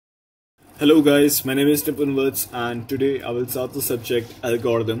Hello guys, my name is Nipunvats and today I will start the subject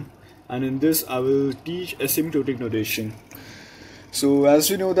algorithm, and in this I will teach asymptotic notation. So as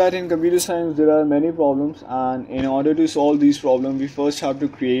we know that in computer science there are many problems, and in order to solve these problems we first have to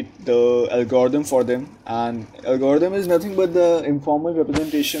create the algorithm for them, and algorithm is nothing but the informal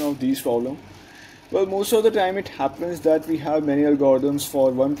representation of these problems. Well, most of the time it happens that we have many algorithms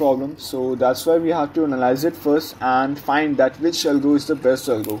for one problem, so that's why we have to analyze it first and find that which algo is the best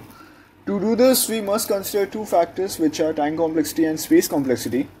algo. To do this, we must consider two factors, which are time complexity and space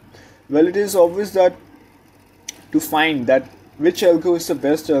complexity. Well, it is obvious that to find that which algo is the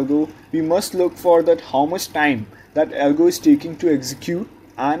best algo, we must look for that how much time that algo is taking to execute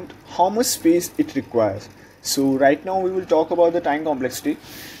and how much space it requires. So right now we will talk about the time complexity,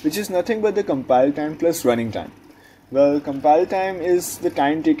 which is nothing but the compile time plus running time. Well, compile time is the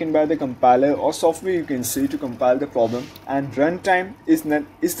time taken by the compiler or software, you can say, to compile the problem, and runtime is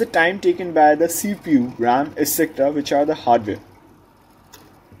the time taken by the CPU, RAM, etc., which are the hardware.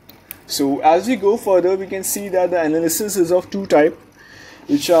 So as we go further, we can see that the analysis is of two types,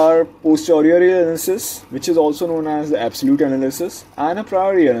 which are posteriori analysis, which is also known as the absolute analysis, and a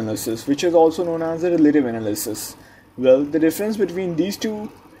priori analysis, which is also known as the relative analysis. Well, the difference between these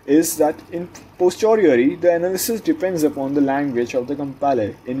two is that in posteriori, the analysis depends upon the language of the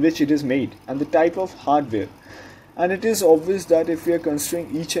compiler in which it is made and the type of hardware. And it is obvious that if we are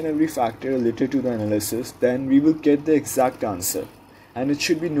considering each and every factor related to the analysis, then we will get the exact answer. And it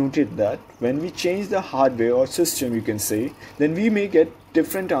should be noted that when we change the hardware or system, you can say, then we may get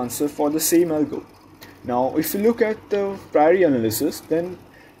different answer for the same algo. Now, if we look at the priori analysis, then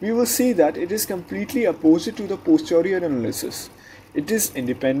we will see that it is completely opposite to the posterior analysis. It is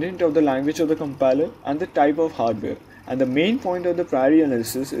independent of the language of the compiler and the type of hardware. And the main point of the priori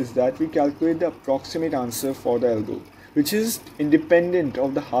analysis is that we calculate the approximate answer for the algo, which is independent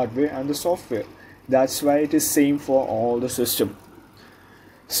of the hardware and the software. That's why it is same for all the system.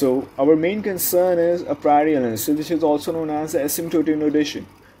 So our main concern is a priori analysis, which is also known as the asymptotic notation.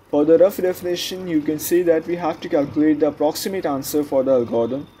 For the rough definition, you can say that we have to calculate the approximate answer for the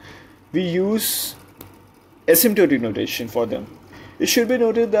algorithm. We use asymptotic notation for them. It should be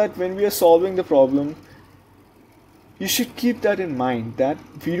noted that when we are solving the problem, you should keep that in mind, that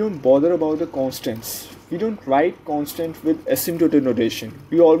we don't bother about the constants. We don't write constant with asymptotic notation.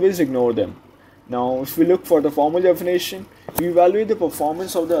 We always ignore them. Now, if we look for the formal definition, we evaluate the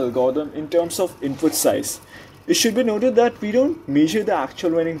performance of the algorithm in terms of input size. It should be noted that we don't measure the actual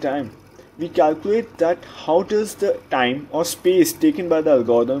running time. We calculate that how does the time or space taken by the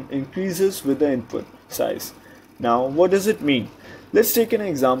algorithm increases with the input size. Now, what does it mean? Let's take an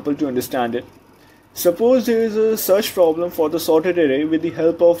example to understand it. Suppose there is a search problem for the sorted array with the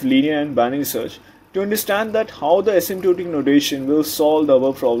help of linear and binary search. To understand that how the asymptotic notation will solve the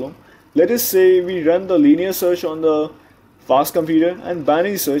above problem, let us say we run the linear search on the fast computer and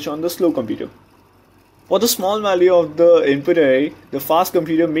binary search on the slow computer. For the small value of the input array, the fast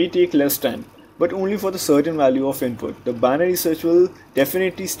computer may take less time, but only for the certain value of input. The binary search will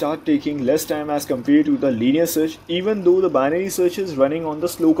definitely start taking less time as compared to the linear search, even though the binary search is running on the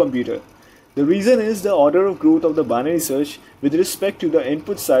slow computer. The reason is the order of growth of the binary search with respect to the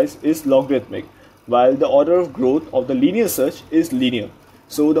input size is logarithmic, while the order of growth of the linear search is linear.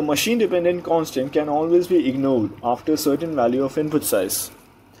 So the machine dependent constant can always be ignored after a certain value of input size.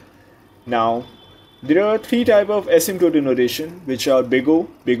 Now, there are three types of asymptotic notation, which are big O,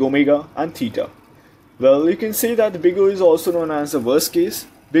 big omega, and theta. Well, you can say that big O is also known as the worst case,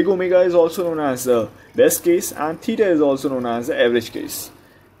 big omega is also known as the best case, and theta is also known as the average case.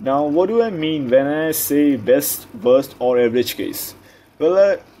 Now, what do I mean when I say best, worst, or average case?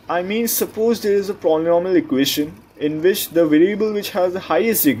 Well, I mean suppose there is a polynomial equation in which the variable which has the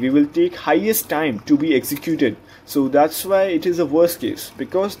highest degree will take highest time to be executed. So that's why it is a worst case,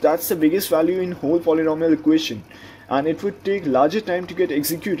 because that's the biggest value in whole polynomial equation and it would take larger time to get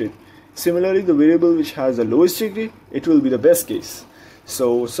executed. Similarly, the variable which has the lowest degree, it will be the best case.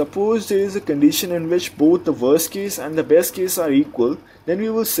 So suppose there is a condition in which both the worst case and the best case are equal, then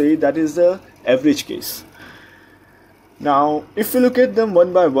we will say that is the average case. Now, if we look at them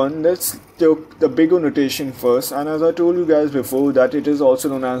one by one, let's take the big O notation first, and as I told you guys before that it is also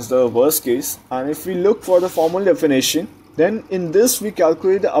known as the worst case. And if we look for the formal definition, then in this we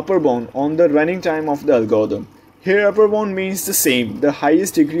calculate the upper bound on the running time of the algorithm. Here upper bound means the same, the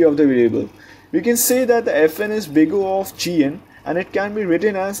highest degree of the variable. We can say that the Fn is big O of Gn, and it can be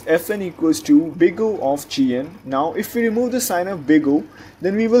written as Fn equals to big O of Gn. Now if we remove the sign of big O,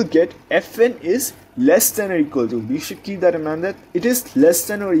 then we will get Fn is less than or equal to, we should keep that in mind, that it is less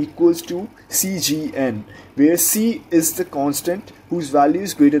than or equals to Cgn, where C is the constant whose value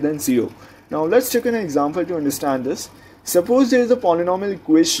is greater than 0. Now let's take an example to understand this. Suppose there is a polynomial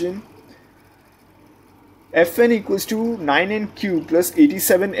equation Fn equals to 9n cube plus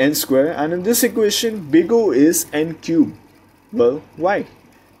 87n square, and in this equation big O is n cube. Well, why?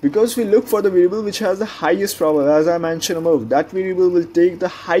 Because we look for the variable which has the highest probability. As I mentioned above, that variable will take the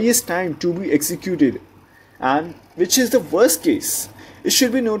highest time to be executed, and which is the worst case. It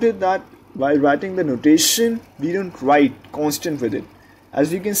should be noted that while writing the notation, we don't write constant with it.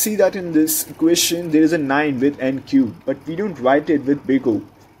 As we can see that in this equation there is a 9 with n cube, but we don't write it with big O,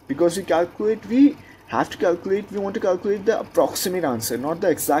 because we want to calculate the approximate answer, not the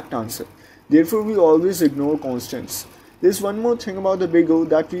exact answer. Therefore we always ignore constants. There's one more thing about the big O,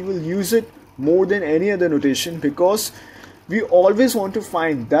 that we will use it more than any other notation, because we always want to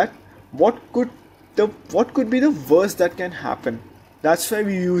find that what could be the worst that can happen. That's why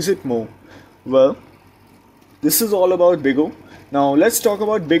we use it more. Well, this is all about big O. Now let's talk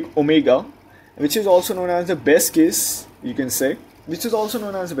about big omega, which is also known as the best case, you can say. Which is also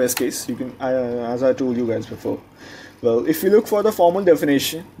known as the best case, as I told you guys before. Well, if you look for the formal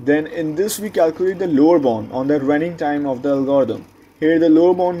definition, then in this we calculate the lower bound on the running time of the algorithm. Here the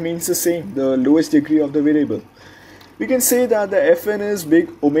lower bound means the same, the lowest degree of the variable. We can say that the Fn is big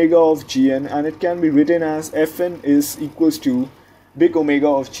omega of Gn, and it can be written as Fn is equals to big omega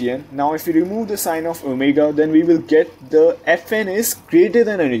of Gn. Now if we remove the sign of omega, then we will get the Fn is greater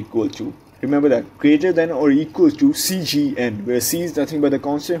than or equal to. Remember that, greater than or equal to Cgn, where C is nothing but the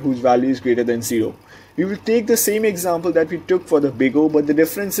constant whose value is greater than 0. We will take the same example that we took for the big O, but the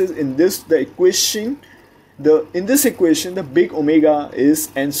difference is in this equation the big omega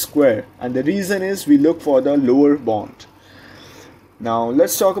is n square, and the reason is we look for the lower bound. Now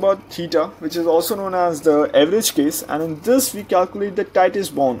let's talk about theta, which is also known as the average case, and in this we calculate the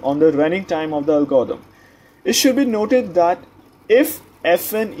tightest bound on the running time of the algorithm. It should be noted that if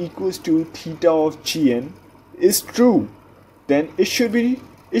Fn equals to theta of Gn is true, then it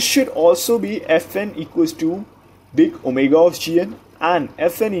should also be Fn equals to big omega of Gn and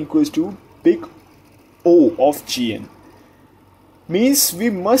Fn equals to big O of Gn. Means we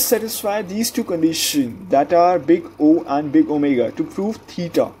must satisfy these two conditions, that are big O and big omega, to prove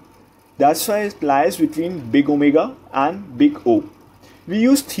theta. That's why it lies between big omega and big O. We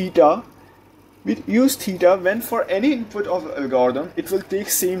use theta when for any input of the algorithm it will take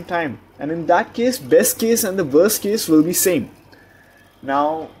same time, and in that case best case and the worst case will be same.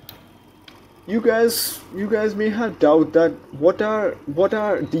 Now you guys may have doubt that what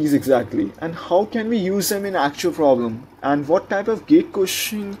are these exactly, and how can we use them in actual problem, and what type of gate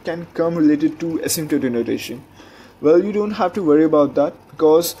question can come related to asymptotic notation. Well, you don't have to worry about that,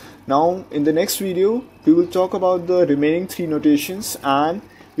 because now in the next video we will talk about the remaining 3 notations, and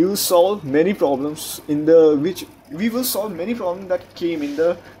we will solve many problems that came in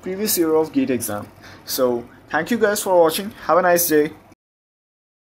the previous year of GATE exam. So thank you guys for watching. Have a nice day.